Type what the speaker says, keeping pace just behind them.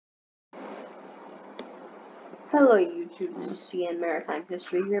Hello YouTube, this is CN Maritime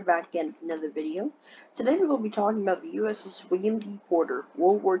History here back again with another video. Today we will be talking about the USS William D. Porter,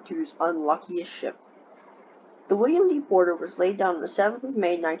 World War II's unluckiest ship. The William D. Porter was laid down on the 7th of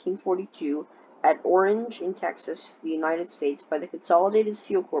May 1942 at Orange in Texas, the United States by the Consolidated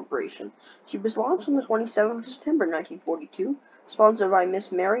Steel Corporation. She was launched on the 27th of September 1942, sponsored by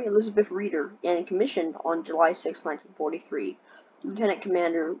Miss Mary Elizabeth Reeder, and commissioned on July 6, 1943. Lieutenant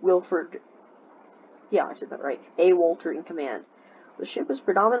Commander Wilford A. Walter in command. The ship is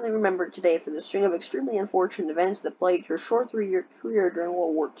predominantly remembered today for the string of extremely unfortunate events that plagued her short three-year career during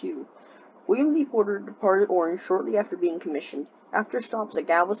World War II. William D. Porter departed Orange shortly after being commissioned. After stops at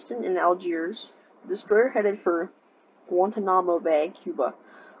Galveston and Algiers, the destroyer headed for Guantanamo Bay, Cuba,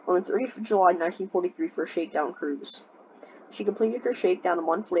 on the 30th of July 1943 for a shakedown cruise. She completed her shakedown a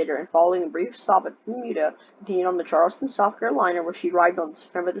month later, and following a brief stop at Bermuda, continued on to Charleston, South Carolina, where she arrived on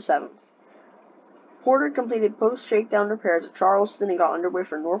September the 7th. Porter completed post-shakedown repairs at Charleston and got underway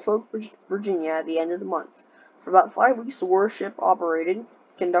for Norfolk, Virginia at the end of the month. For about 5 weeks, the warship operated,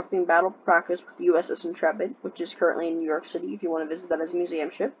 conducting battle practice with the USS Intrepid, which is currently in New York City if you want to visit that as a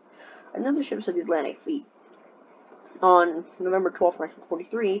museum ship, and other ships of the Atlantic Fleet. On November 12,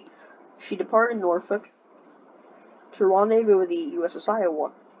 1943, she departed Norfolk to rendezvous with the USS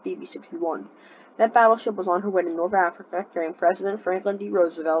Iowa, BB-61. That battleship was on her way to North Africa, carrying President Franklin D.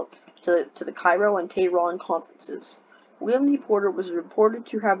 Roosevelt to the Cairo and Tehran conferences. William D. Porter was reported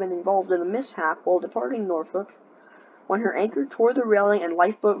to have been involved in a mishap while departing Norfolk when her anchor tore the railing and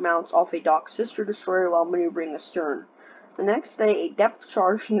lifeboat mounts off a docked sister destroyer while maneuvering astern. The next day, a depth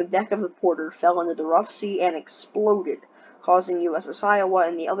charge from the deck of the Porter fell into the rough sea and exploded, causing USS Iowa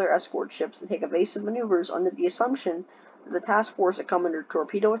and the other escort ships to take evasive maneuvers under the assumption that the task force had come under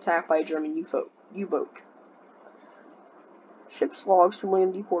torpedo attack by a German U-boat. Ship's logs from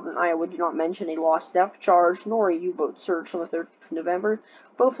William D. Porter in Iowa do not mention a lost depth charge nor a U-boat search on the 13th of November.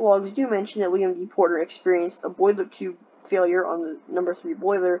 Both logs do mention that William D. Porter experienced a boiler tube failure on the number 3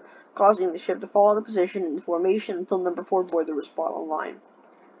 boiler, causing the ship to fall out of position in formation until number 4 boiler was brought online.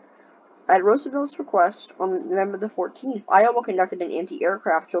 At Roosevelt's request, on November the 14th, Iowa conducted an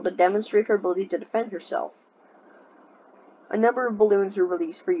anti-aircraft drill to demonstrate her ability to defend herself. A number of balloons were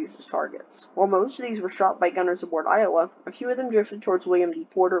released for use as targets. While most of these were shot by gunners aboard Iowa, a few of them drifted towards William D.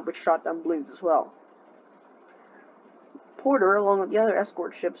 Porter, which shot down balloons as well. Porter, along with the other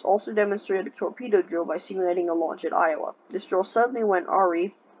escort ships, also demonstrated a torpedo drill by simulating a launch at Iowa. This drill suddenly went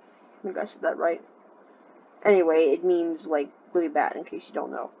awry. I think I said that right. Anyway, it means, really bad, in case you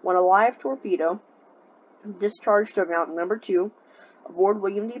don't know. When a live torpedo discharged to Mountain number 2 aboard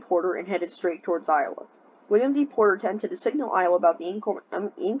William D. Porter and headed straight towards Iowa. William D. Porter attempted to signal Iowa about the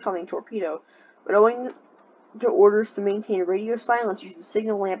incoming torpedo, but owing to orders to maintain radio silence, used the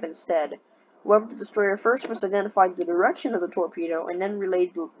signal lamp instead. However, the destroyer first misidentified the direction of the torpedo and then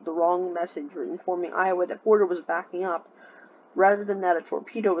relayed the wrong message, informing Iowa that Porter was backing up, rather than that a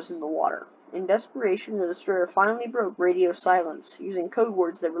torpedo was in the water. In desperation, the destroyer finally broke radio silence, using code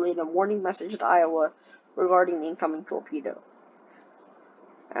words that relayed a warning message to Iowa regarding the incoming torpedo.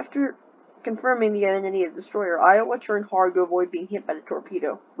 After confirming the identity of the destroyer, Iowa turned hard to avoid being hit by the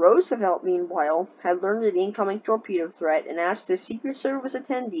torpedo. Roosevelt, meanwhile, had learned of the incoming torpedo threat and asked his Secret Service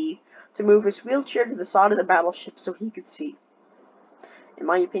attendee to move his wheelchair to the side of the battleship so he could see. In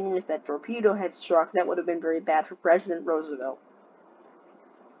my opinion, if that torpedo had struck, that would have been very bad for President Roosevelt.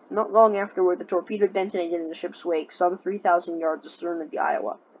 Not long afterward, the torpedo detonated in the ship's wake, some 3,000 yards astern of the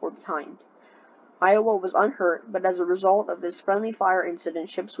Iowa, or behind. Iowa was unhurt, but as a result of this friendly fire incident,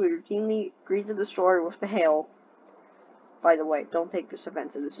 ships would routinely greet the destroyer with the hail. By the way, don't take this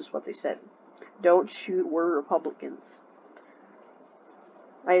offensive, this is what they said. Don't shoot, we're Republicans.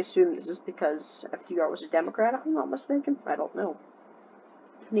 I assume this is because FDR was a Democrat, if I'm not mistaken. I don't know.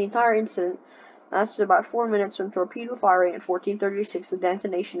 The entire incident lasted about 4 minutes from torpedo firing at 14:36 to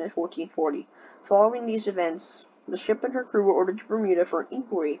detonation at 14:40. Following these events, the ship and her crew were ordered to Bermuda for an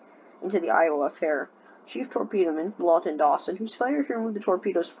inquiry into the Iowa affair. Chief Torpedoman Lawton Dawson, whose failure to remove the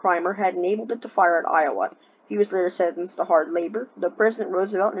torpedo's primer had enabled it to fire at Iowa. He was later sentenced to hard labor, though President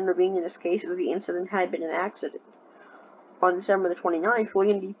Roosevelt intervened in this case as the incident had been an accident. On December the 29th,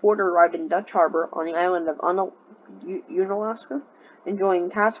 William D. Porter arrived in Dutch Harbor on the island of Unalaska and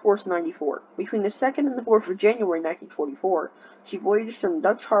joined Task Force 94. Between the 2nd and the 4th of January 1944, she voyaged from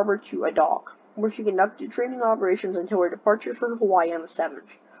Dutch Harbor to a dock, where she conducted training operations until her departure for Hawaii on the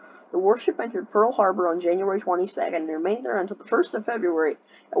 7th. The warship entered Pearl Harbor on January 22nd and remained there until the 1st of February,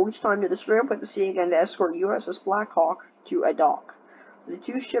 at which time the destroyer put to sea again to escort USS Black Hawk to a dock. The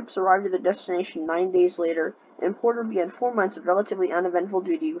two ships arrived at their destination 9 days later, and Porter began 4 months of relatively uneventful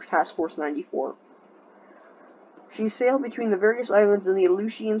duty with Task Force 94. She sailed between the various islands in the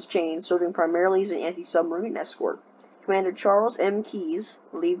Aleutians chain, serving primarily as an anti-submarine escort. Commander Charles M. Keyes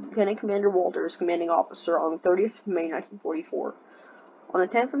relieved Lieutenant Commander Walters, commanding officer, on the 30th of May 1944. On the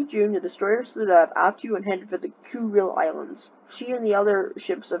 10th of June, the destroyer stood at Attu and headed for the Kurile Islands. She and the other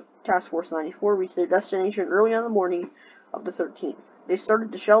ships of Task Force 94 reached their destination early on the morning of the 13th. They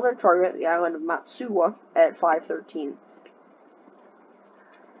started to shell their target, the island of Matsuwa, at 5:13.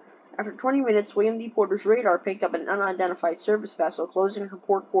 After 20 minutes, William D. Porter's radar picked up an unidentified surface vessel closing her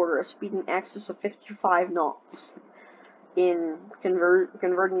port quarter at a speed in excess of 55 knots. In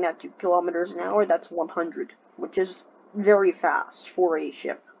converting that to kilometers an hour, that's 100, which is very fast for a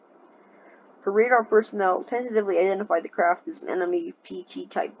ship. Her radar personnel tentatively identified the craft as an enemy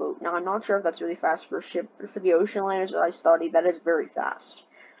PT-type boat. Now, I'm not sure if that's really fast for a ship, but for the ocean liners that I studied, that is very fast.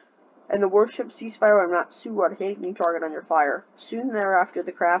 And the warship ceasefire on Matsuwa to take new target under fire. Soon thereafter,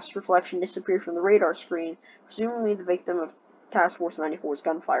 the craft's reflection disappeared from the radar screen, presumably the victim of Task Force 94's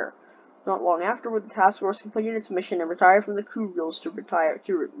gunfire. Not long afterward, the task force completed its mission and retired from the Kuriles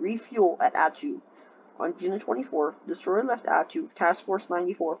to refuel at Attu. On June 24th, the destroyer left Attu with Task Force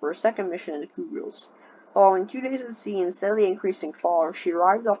 94 for a second mission in the Kuriles. Following 2 days at sea and steadily increasing fog, she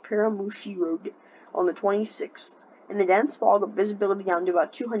arrived off Paramushi Road on the 26th. In a dense fog of visibility down to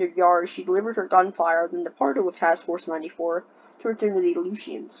about 200 yards, she delivered her gunfire, then departed with Task Force 94 to return to the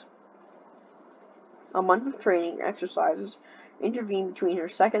Aleutians. A month of training and exercises intervened between her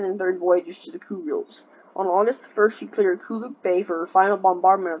second and third voyages to the Kuriles. On August 1st, she cleared Kuluk Bay for her final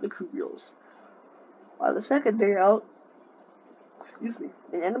bombardment of the Kuriles. By the second day out,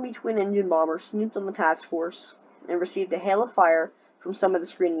 an enemy twin-engine bomber snooped on the task force and received a hail of fire from some of the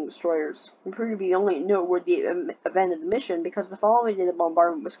screening destroyers. It proved to be the only noteworthy event of the mission because the following day the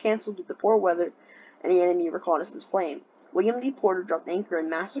bombardment was cancelled due to poor weather and the enemy reconnaissance plane. William D. Porter dropped anchor in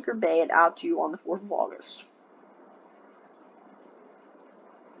Massacre Bay at Attu on the 4th of August.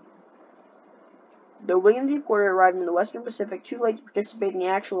 Though William D. Porter arrived in the Western Pacific too late to participate in the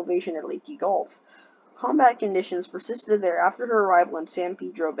actual invasion at Leyte Gulf, combat conditions persisted there after her arrival in San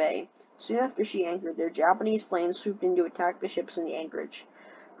Pedro Bay. Soon after she anchored there, Japanese planes swooped in to attack the ships in the anchorage.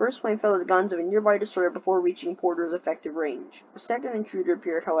 First plane fell at the guns of a nearby destroyer before reaching Porter's effective range. A second intruder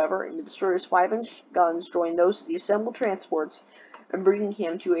appeared, however, and the destroyer's 5-inch guns joined those of the assembled transports and bringing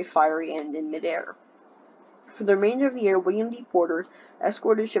him to a fiery end in midair. For the remainder of the year, William D. Porter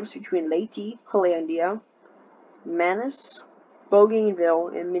escorted ships between Leyte, Hollandia, Manus, Bougainville,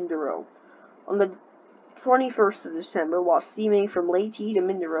 and Mindoro. On the 21st of December, while steaming from Leyte to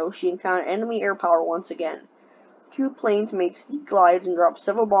Mindoro, she encountered enemy air power once again. 2 planes made steep glides and dropped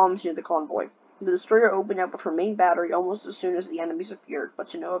several bombs near the convoy. The destroyer opened up with her main battery almost as soon as the enemies appeared, but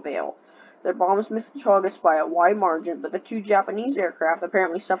to no avail. Their bombs missed the targets by a wide margin, but the 2 Japanese aircraft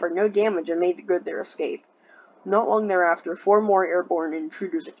apparently suffered no damage and made good their escape. Not long thereafter, 4 more airborne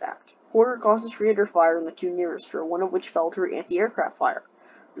intruders attacked. Porter concentrated her fire on the 2 nearest her, one of which fell to her anti-aircraft fire.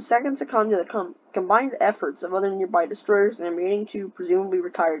 The second succumbed to the combined efforts of other nearby destroyers, and the remaining 2 presumably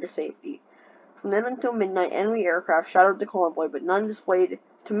retired to safety. From then until midnight, enemy aircraft shadowed the convoy, but none displayed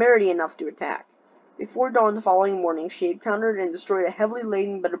temerity enough to attack. Before dawn the following morning, she encountered and destroyed a heavily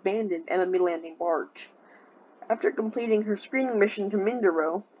laden but abandoned enemy landing barge. After completing her screening mission to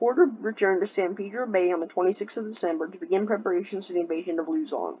Mindoro, Porter returned to San Pedro Bay on the 26th of December to begin preparations for the invasion of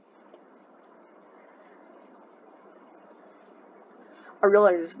Luzon. I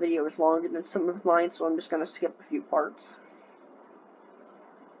realize this video is longer than some of mine, so I'm just going to skip a few parts.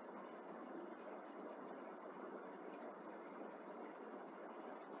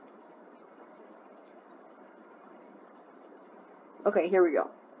 Okay, here we go.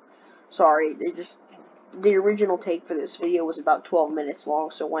 Sorry, the original take for this video was about 12 minutes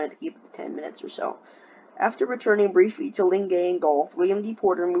long, so I wanted to keep it to 10 minutes or so. After returning briefly to Lingayen Gulf, William D.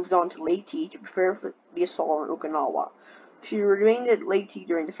 Porter moved on to Leyte to prepare for the assault on Okinawa. She remained at Leyte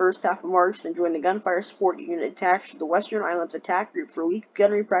during the first half of March, then joined the gunfire support unit attached to the Western Islands Attack Group for a week of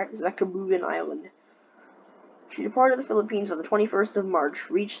gunnery practice at Kabugan Island. She departed the Philippines on the 21st of March,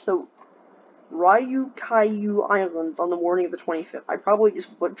 reached the Ryukyu Islands on the morning of the 25th. I probably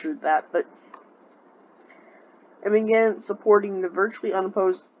just butchered that, and began supporting the virtually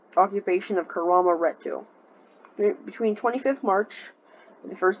unopposed occupation of Karama Reto. Between 25th March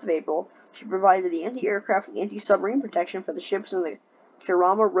and the 1st of April, she provided the anti-aircraft and anti-submarine protection for the ships in the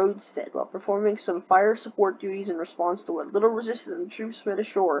Kirama roadstead, while performing some fire support duties in response to what little resistance the troops met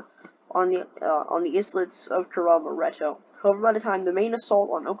ashore on the islets of Karama Reto. However, by the time the main assault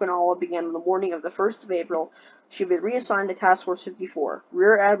on Okinawa began on the morning of the 1st of April, she had been reassigned to Task Force 54,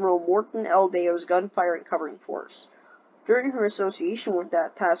 Rear Admiral Morton L. Deo's gunfire and covering force. During her association with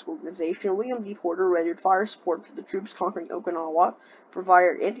that task organization, William D. Porter rendered fire support for the troops conquering Okinawa,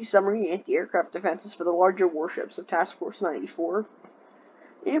 provided anti-submarine and anti-aircraft defenses for the larger warships of Task Force 94,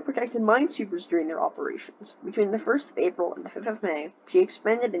 and protected minesweepers during their operations. Between the 1st of April and the 5th of May, she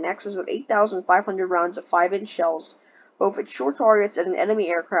expended in excess of 8,500 rounds of 5-inch shells, both at shore targets and an enemy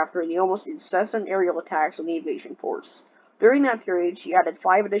aircraft during the almost incessant aerial attacks on the invasion force. During that period, she added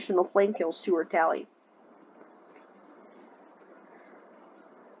 5 additional plane kills to her tally.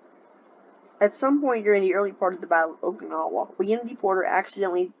 At some point during the early part of the Battle of Okinawa, William D. Porter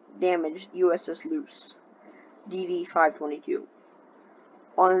accidentally damaged USS Luce, DD-522.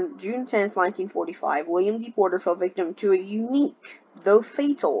 On June 10, 1945, William D. Porter fell victim to a unique, though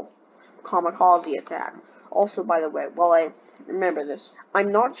fatal, kamikaze attack. Also, by the way, while I remember this,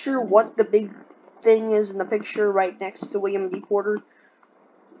 I'm not sure what the big thing is in the picture right next to William D. Porter.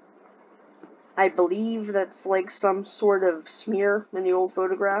 I believe that's like some sort of smear in the old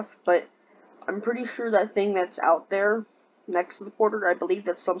photograph, but I'm pretty sure that thing that's out there next to the Porter, I believe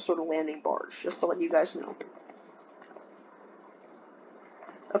that's some sort of landing barge, just to let you guys know.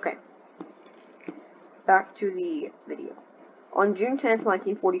 Okay, back to the video. On June 10th,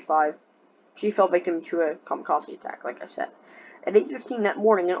 1945, she fell victim to a kamikaze attack, like I said. At 8:15 that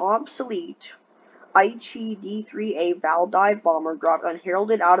morning, an obsolete Aichi D-3A valve dive bomber dropped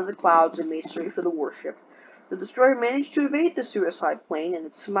unheralded out of the clouds and made straight for the warship. The destroyer managed to evade the suicide plane, and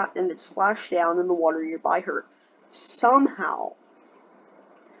it splashed down in the water nearby her. Somehow.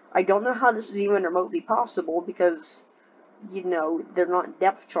 I don't know how this is even remotely possible, because, you know, they're not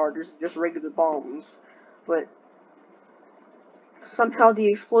depth chargers, they're just regular bombs. But somehow the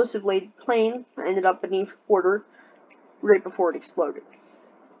explosive-laden plane ended up beneath Porter right before it exploded.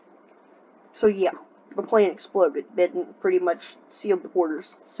 So yeah, the plane exploded. It pretty much sealed the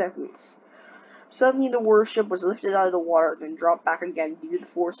Porter's sentence. Suddenly the warship was lifted out of the water, then dropped back again due to the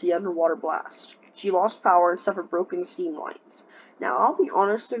force of the underwater blast. She lost power and suffered broken steam lines. Now, I'll be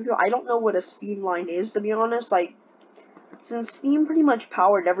honest with you, I don't know what a steam line is, to be honest. Like, since steam pretty much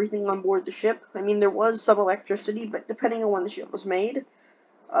powered everything on board the ship, I mean, there was some electricity, but depending on when the ship was made,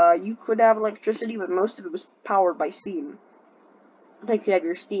 you could have electricity, but most of it was powered by steam. Like, you have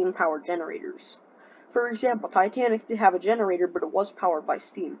your steam-powered generators. For example, Titanic did have a generator, but it was powered by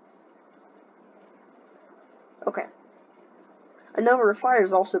steam. Okay. A number of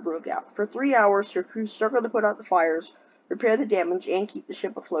fires also broke out. For 3 hours, her crew struggled to put out the fires, repair the damage, and keep the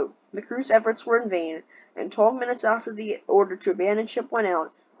ship afloat. The crew's efforts were in vain, and 12 minutes after the order to abandon ship went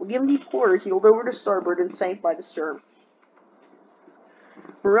out, William D. Porter heeled over to starboard and sank by the stern.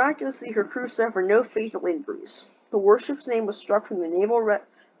 Miraculously, her crew suffered no fatal injuries. The warship's name was struck from the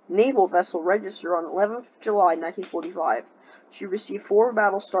Naval Vessel Register on 11th July 1945. She received 4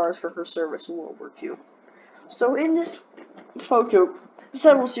 battle stars for her service in World War II. So in this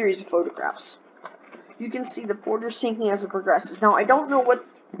several series of photographs, you can see the Porter sinking as it progresses. Now, I don't know what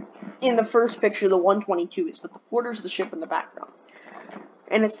in the first picture the 122 is, but the Porter's the ship in the background.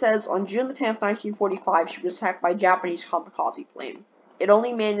 And it says, on June 10th, 1945, she was attacked by a Japanese kamikaze plane. It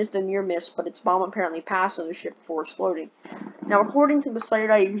only managed a near miss, but its bomb apparently passed on the ship before exploding. Now, according to the site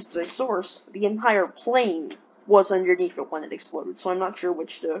I used as a source, the entire plane was underneath it when it exploded, so I'm not sure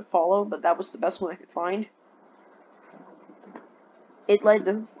which to follow, but that was the best one I could find. It led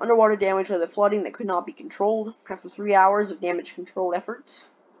to underwater damage by the flooding that could not be controlled after 3 hours of damage control efforts.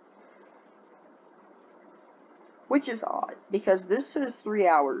 Which is odd, because this says 3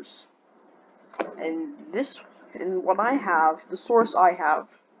 hours. And what I have, the source I have,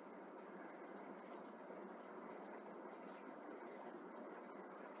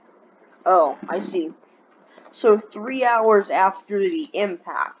 oh, I see. So 3 hours after the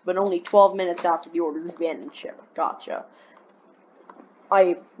impact, but only 12 minutes after the order to abandon ship. Gotcha.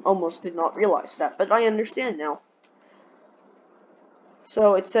 I almost did not realize that, but I understand now.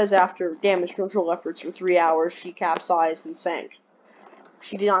 So it says after damage control efforts for 3 hours, she capsized and sank.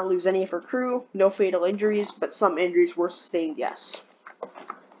 She did not lose any of her crew, no fatal injuries, but some injuries were sustained, yes.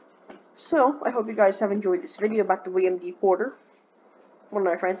 So, I hope you guys have enjoyed this video about the William D. Porter. One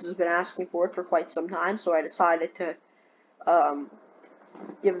of my friends has been asking for it for quite some time, so I decided to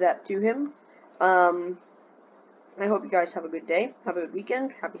give that to him. I hope you guys have a good day, have a good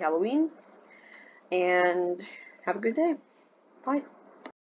weekend, happy Halloween, and have a good day. Bye.